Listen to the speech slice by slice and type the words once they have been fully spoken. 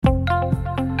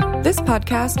This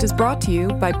podcast is brought to you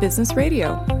by Business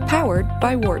Radio, powered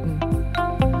by Wharton.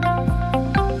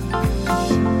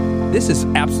 This is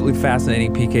absolutely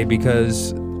fascinating, PK,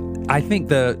 because I think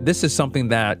this is something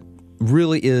that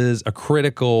really is a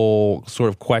critical sort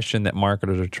of question that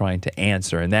marketers are trying to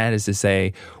answer, and that is to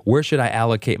say, where should I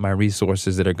allocate my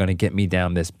resources that are going to get me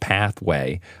down this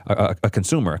pathway, a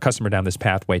customer down this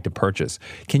pathway to purchase?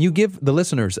 Can you give the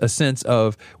listeners a sense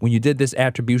of, when you did this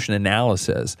attribution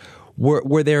analysis,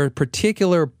 were there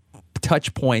particular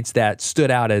touch points that stood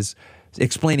out as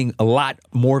explaining a lot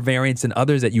more variance than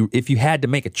others, that if you had to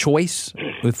make a choice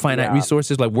with finite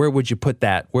resources, like where would you put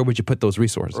that? Where would you put those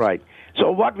resources? Right.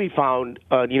 So what we found,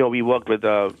 we worked with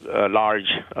a large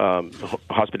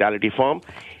hospitality firm,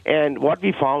 and what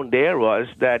we found there was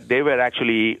that they were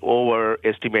actually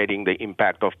overestimating the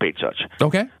impact of paid search.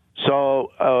 Okay. So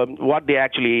what they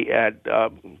actually had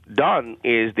done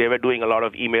is they were doing a lot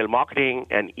of email marketing,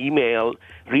 and email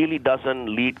really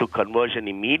doesn't lead to conversion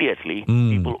immediately.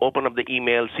 People open up the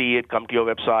email, see it, come to your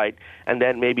website, and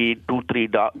then maybe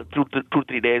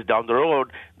 2-3 days down the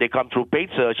road, they come through paid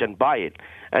search and buy it.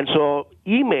 And so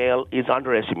email is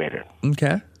underestimated.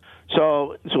 Okay.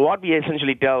 So what we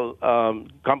essentially tell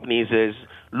companies is,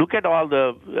 look at all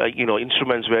the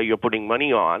instruments where you're putting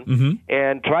money on,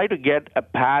 and try to get a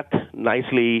path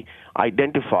nicely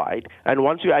identified. And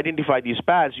once you identify these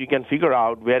paths, you can figure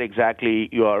out where exactly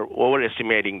you are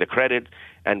overestimating the credit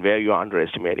and where you are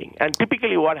underestimating. And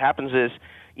typically what happens is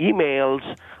emails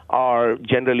are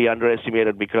generally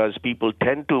underestimated because people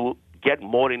tend to get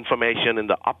more information in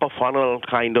the upper funnel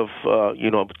kind of,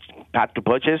 path to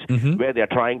purchase, where they're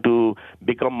trying to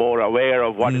become more aware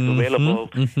of what is available.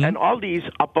 And all these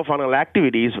upper funnel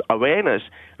activities, awareness,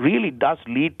 really does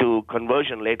lead to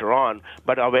conversion later on,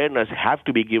 but awareness have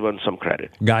to be given some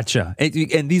credit. Gotcha.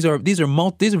 And these are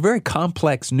very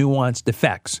complex, nuanced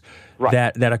effects.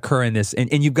 Right. That occur in this,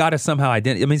 and you've got to somehow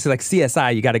identify. I mean, it's like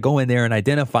CSI. You got to go in there and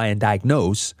identify and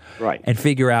diagnose, right, and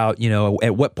figure out,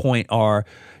 at what point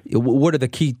what are the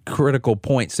key critical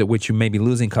points at which you may be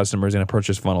losing customers in a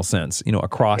purchase funnel sense,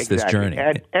 across this journey.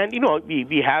 And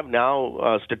we have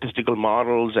now statistical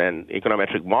models and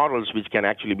econometric models which can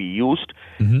actually be used.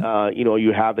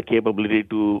 You have the capability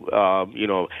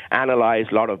to analyze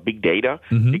a lot of big data,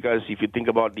 because if you think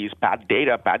about these path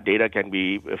data can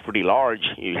be pretty large.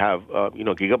 You have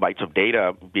gigabytes of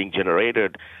data being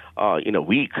generated in a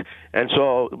week, and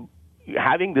so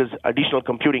having this additional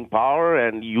computing power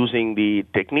and using the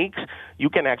techniques, you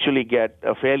can actually get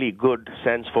a fairly good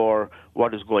sense for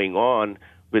what is going on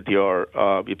with your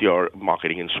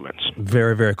marketing instruments.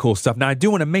 Very, very cool stuff. Now, I do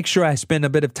want to make sure I spend a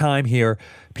bit of time here,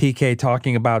 PK,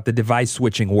 talking about the device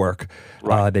switching work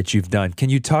that you've done. Can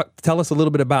you tell us a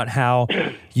little bit about how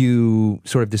you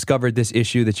sort of discovered this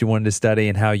issue that you wanted to study,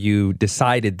 and how you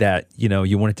decided that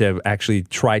you wanted to actually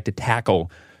try to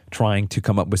tackle trying to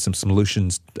come up with some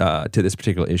solutions to this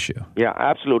particular issue? Yeah,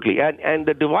 absolutely. And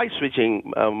the device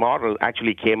switching model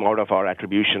actually came out of our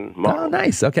attribution model. Oh,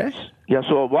 nice. Okay. Yeah,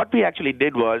 so what we actually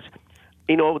did was,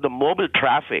 the mobile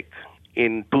traffic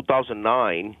in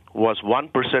 2009 was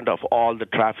 1% of all the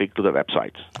traffic to the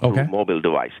websites through mobile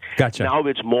device. Gotcha. Now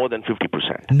it's more than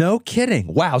 50%. No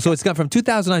kidding. Wow. So it's gone from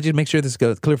 2009, just to make sure this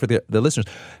is clear for the listeners,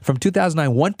 from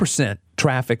 2009, 1%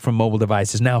 traffic from mobile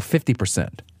devices, now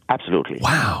 50%. Absolutely.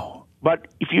 Wow. But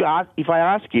if I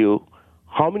ask you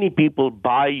how many people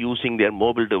buy using their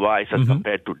mobile device as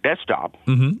compared to desktop,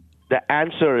 the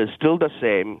answer is still the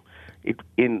same.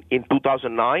 In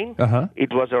 2009,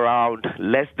 it was around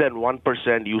less than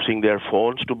 1% using their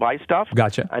phones to buy stuff.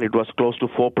 Gotcha. And it was close to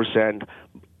 4%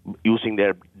 using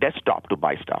their desktop to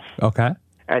buy stuff. Okay.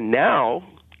 And now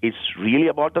it's really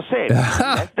about the same.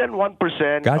 Less than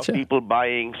 1% Gotcha. of people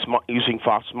buying using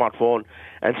smartphone,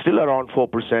 and still around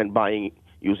 4% buying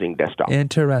using desktop.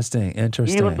 Interesting.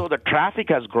 Even though the traffic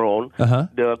has grown,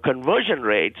 the conversion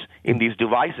rates in these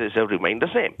devices have remained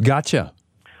the same. Gotcha.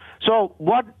 So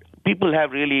what people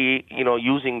have really,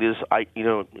 using this,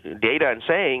 data and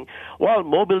saying, well,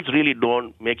 mobiles really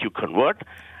don't make you convert.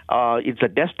 It's a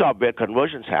desktop where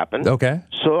conversions happen. Okay.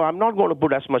 So I'm not going to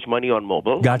put as much money on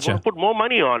mobile. Gotcha. I'm going to put more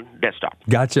money on desktop.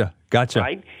 Gotcha.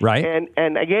 Right.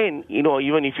 And again,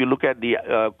 even if you look at the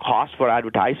cost for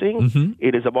advertising,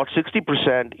 it is about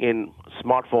 60% in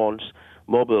smartphones,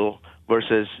 mobile,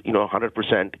 versus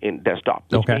 100% in desktop.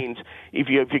 Which means if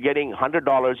you're getting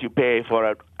 $100 you pay for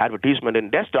an advertisement in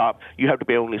desktop, you have to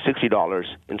pay only $60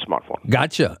 in smartphone.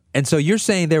 Gotcha. And so you're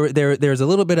saying there's a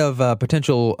little bit of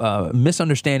potential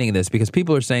misunderstanding of this, because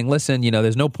people are saying, listen,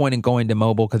 there's no point in going to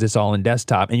mobile because it's all in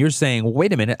desktop. And you're saying, well,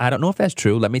 wait a minute, I don't know if that's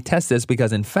true. Let me test this,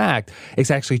 because in fact,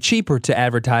 it's actually cheaper to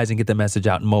advertise and get the message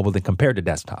out in mobile than compared to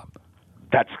desktop.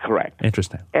 That's correct.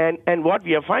 Interesting. And what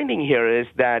we are finding here is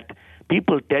that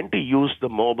people tend to use the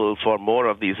mobile for more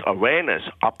of these awareness,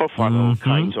 upper funnel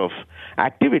kinds of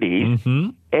activities.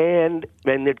 And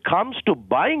when it comes to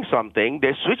buying something,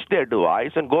 they switch their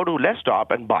device and go to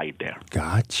Desktop and buy it there.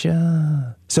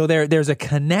 Gotcha. So there's a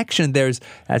connection.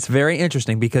 That's very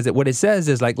interesting because what it says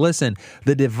is like, listen,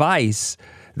 the device,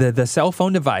 the cell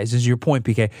phone device, is your point,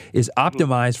 PK, is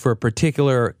optimized for a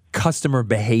particular customer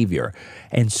behavior.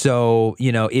 And so,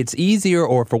 it's easier,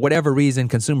 or for whatever reason,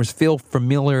 consumers feel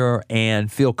familiar and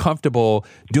feel comfortable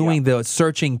doing the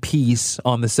searching piece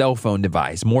on the cell phone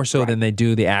device more so than they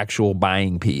do the actual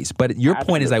buying piece. But your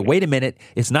point is like, wait a minute,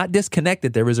 it's not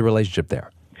disconnected. There is a relationship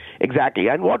there. Exactly.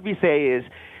 And what we say is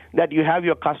that you have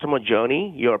your customer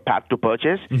journey, your path to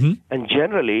purchase, and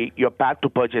generally your path to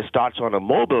purchase starts on a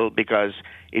mobile because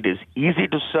it is easy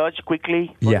to search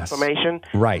quickly for information.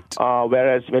 Right.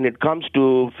 Whereas when it comes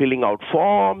to filling out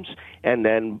forms and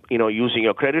then using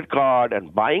your credit card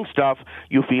and buying stuff,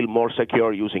 you feel more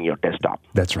secure using your desktop.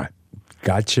 That's right.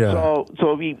 Gotcha.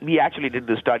 So we actually did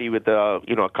this study with a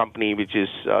company which is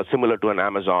similar to an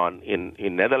Amazon in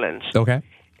Netherlands. Okay.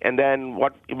 And then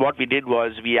what we did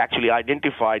was we actually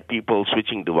identified people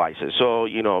switching devices. So,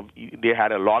 they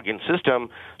had a login system.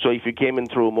 So if you came in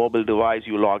through a mobile device,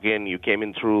 you log in. You came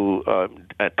in through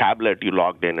a tablet, you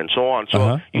logged in, and so on.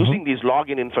 So using these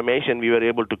login information, we were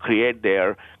able to create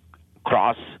their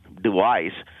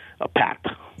cross-device path.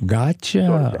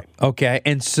 Gotcha. Okay.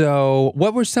 And so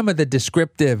what were some of the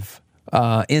descriptive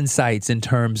insights in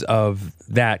terms of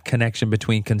that connection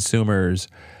between consumers,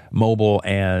 mobile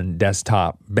and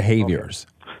desktop behaviors?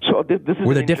 So this is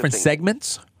were there different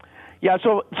segments? Yeah.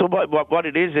 So what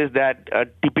it is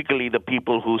that typically the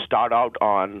people who start out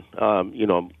on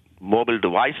mobile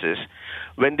devices,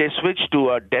 when they switch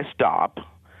to a desktop,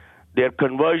 their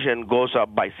conversion goes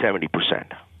up by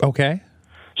 70%. Okay.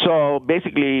 So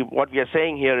basically, what we are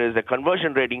saying here is the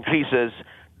conversion rate increases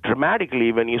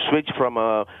dramatically when you switch from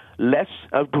a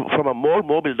more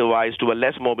mobile device to a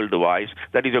less mobile device.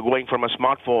 That is, you're going from a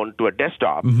smartphone to a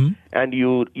desktop, and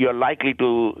you're likely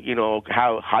to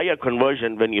have higher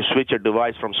conversion when you switch a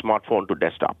device from smartphone to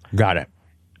desktop. Got it.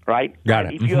 Right? Got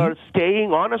it. If you're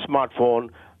staying on a smartphone,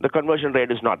 the conversion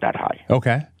rate is not that high.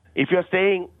 Okay. If you're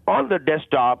staying on the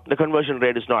desktop, the conversion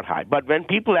rate is not high. But when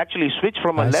people actually switch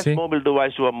from a mobile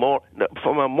device to a more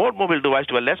mobile device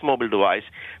to a less mobile device,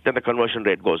 then the conversion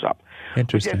rate goes up.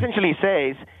 Interesting. Which essentially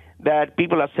says that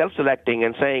people are self-selecting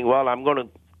and saying, well, I'm going to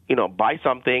buy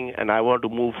something and I want to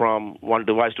move from one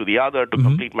device to the other to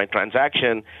complete my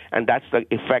transaction, and that's the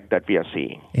effect that we are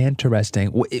seeing.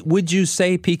 Interesting. Would you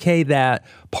say, PK, that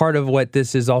part of what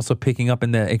this is also picking up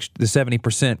in the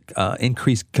 70%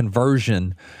 increased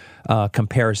conversion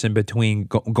comparison between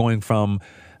going from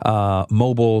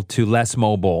mobile to less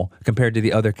mobile compared to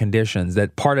the other conditions,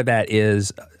 that part of that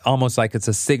is almost like it's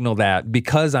a signal that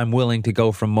because I'm willing to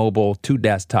go from mobile to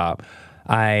desktop,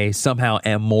 I somehow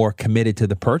am more committed to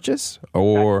the purchase?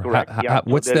 Or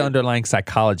what's the underlying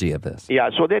psychology of this? Yeah,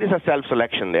 so there is a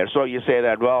self-selection there. So you say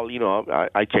that, well,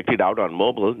 I checked it out on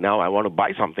mobile. Now I want to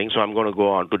buy something, so I'm going to go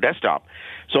on to desktop.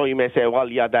 So you may say, well,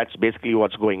 yeah, that's basically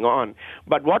what's going on.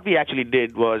 But what we actually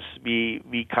did was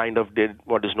we kind of did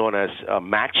what is known as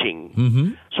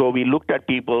matching. So we looked at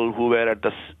people who were at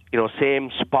the same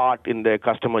spot in their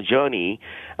customer journey,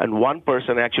 and one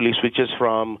person actually switches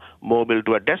from mobile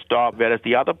to a desktop, whereas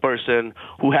the other person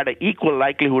who had an equal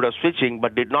likelihood of switching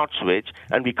but did not switch,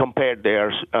 and we compared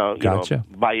their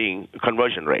buying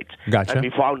conversion rates. Gotcha. And we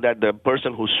found that the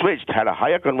person who switched had a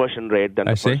higher conversion rate than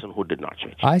the person who did not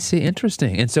switch. I see.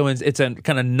 Interesting. And so it's a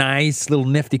kind of nice little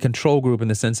nifty control group in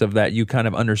the sense of that you kind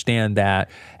of understand that,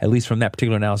 at least from that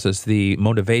particular analysis, the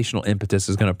motivational impetus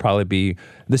is going to probably be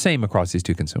the same across these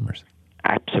two consumers.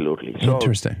 Absolutely.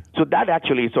 Interesting. So that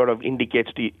actually sort of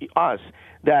indicates to us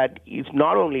that it's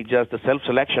not only just the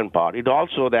self-selection part, it's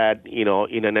also that,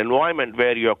 in an environment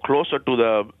where you're closer to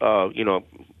the,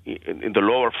 in the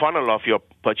lower funnel of your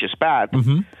purchase path,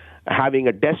 having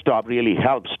a desktop really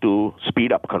helps to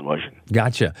speed up conversion.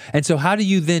 Gotcha. And so how do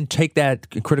you then take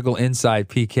that critical insight,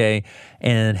 PK,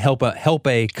 and help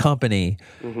a company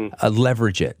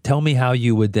leverage it? Tell me how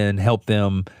you would then help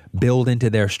them build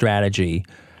into their strategy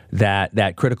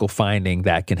that critical finding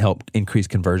that can help increase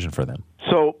conversion for them.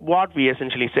 So what we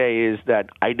essentially say is that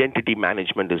identity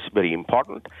management is very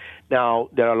important. Now,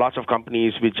 there are lots of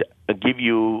companies which give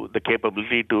you the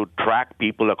capability to track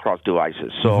people across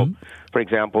devices. So, for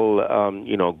example,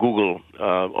 Google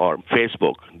or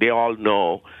Facebook, they all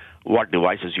know what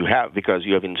devices you have because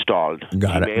you have installed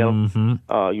email,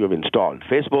 you have installed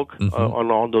Facebook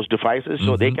on all those devices.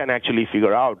 So they can actually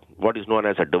figure out what is known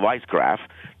as a device graph.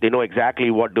 They know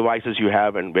exactly what devices you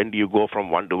have and when do you go from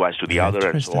one device to the other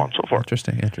and so on and so forth.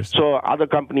 Interesting. So other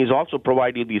companies also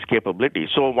provide you these capabilities.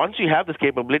 So once you have this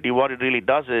capability, what it really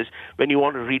does is when you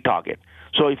want to retarget.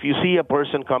 So if you see a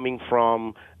person coming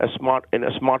from a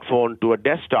smartphone to a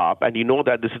desktop and you know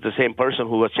that this is the same person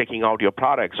who was checking out your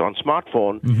products on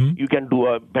smartphone, you can do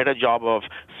a better job of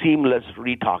seamless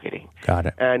retargeting. Got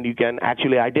it. And you can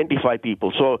actually identify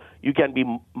people. So you can be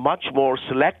much more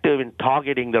selective in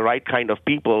targeting the right kind of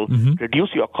people,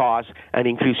 reduce your costs, and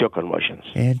increase your conversions.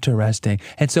 Interesting.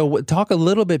 And so talk a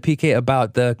little bit, PK,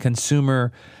 about the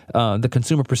consumer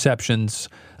perceptions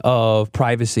of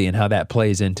privacy and how that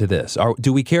plays into this.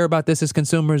 Do we care about this as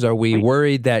consumers? Are we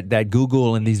worried that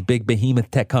Google and these big behemoth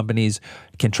tech companies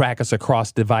can track us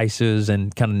across devices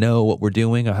and kind of know what we're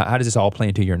doing? Or how does this all play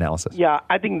into your analysis? Yeah,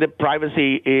 I think that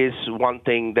privacy is one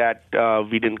thing that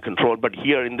we didn't control. But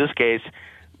here in this case,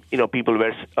 people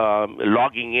were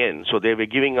logging in, so they were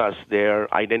giving us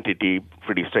their identity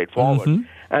pretty straightforward.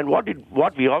 And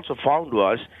what we also found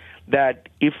was that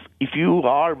if you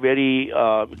are very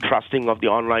trusting of the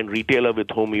online retailer with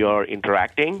whom you are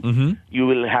interacting, you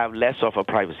will have less of a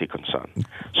privacy concern.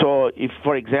 So if,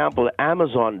 for example,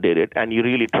 Amazon did it, and you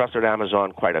really trusted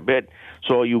Amazon quite a bit,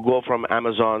 so you go from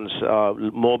Amazon's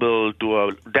mobile to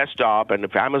a desktop, and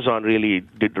if Amazon really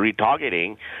did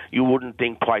retargeting, you wouldn't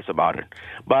think twice about it.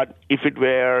 But if it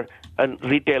were a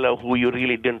retailer who you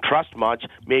really didn't trust much,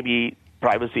 maybe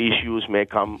privacy issues may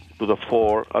come to the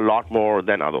fore a lot more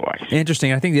than otherwise.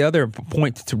 Interesting. I think the other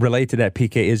point to relate to that,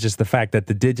 PK, is just the fact that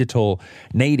the digital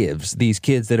natives, these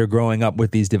kids that are growing up with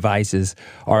these devices,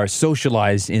 are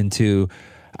socialized into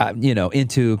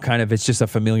kind of, it's just a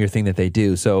familiar thing that they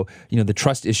do. So, the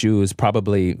trust issue is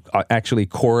probably actually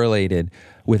correlated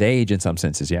with age in some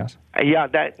senses, yes? Yeah,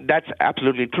 that's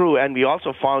absolutely true. And we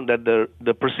also found that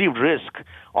the perceived risk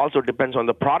also depends on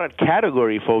the product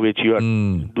category for which you are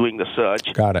doing the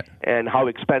search. Got it. And how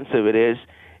expensive it is,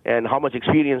 and how much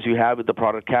experience you have with the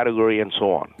product category, and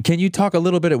so on. Can you talk a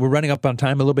little bit, we're running up on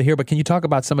time a little bit here, but can you talk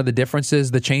about some of the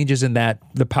differences, the changes in that,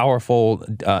 the powerful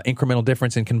incremental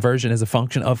difference in conversion as a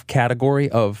function of category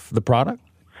of the product?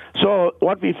 So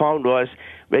what we found was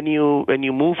when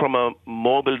you move from a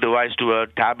mobile device to a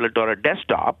tablet or a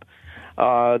desktop,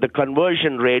 the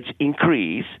conversion rates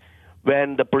increase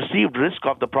when the perceived risk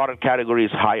of the product category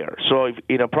is higher. So if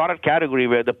in a product category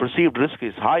where the perceived risk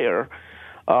is higher,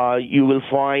 you will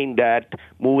find that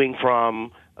moving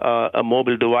from a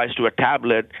mobile device to a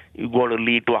tablet is going to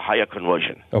lead to a higher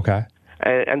conversion. Okay.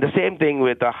 And the same thing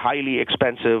with a highly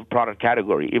expensive product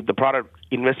category. If the product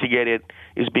investigated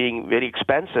is being very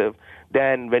expensive,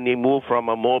 then when you move from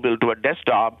a mobile to a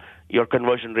desktop, your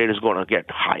conversion rate is going to get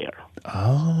higher.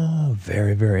 Oh,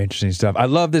 very, very interesting stuff. I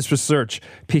love this research.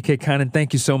 PK Kannan,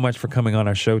 thank you so much for coming on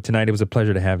our show tonight. It was a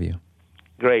pleasure to have you.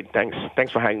 Great. Thanks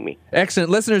for having me. Excellent.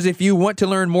 Listeners, if you want to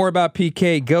learn more about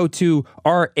PK, go to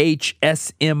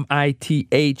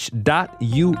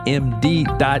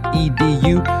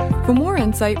rhsmith.umd.edu. For more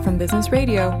insight from Business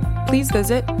Radio, please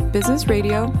visit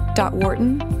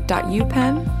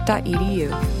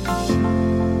businessradio.wharton.upenn.edu.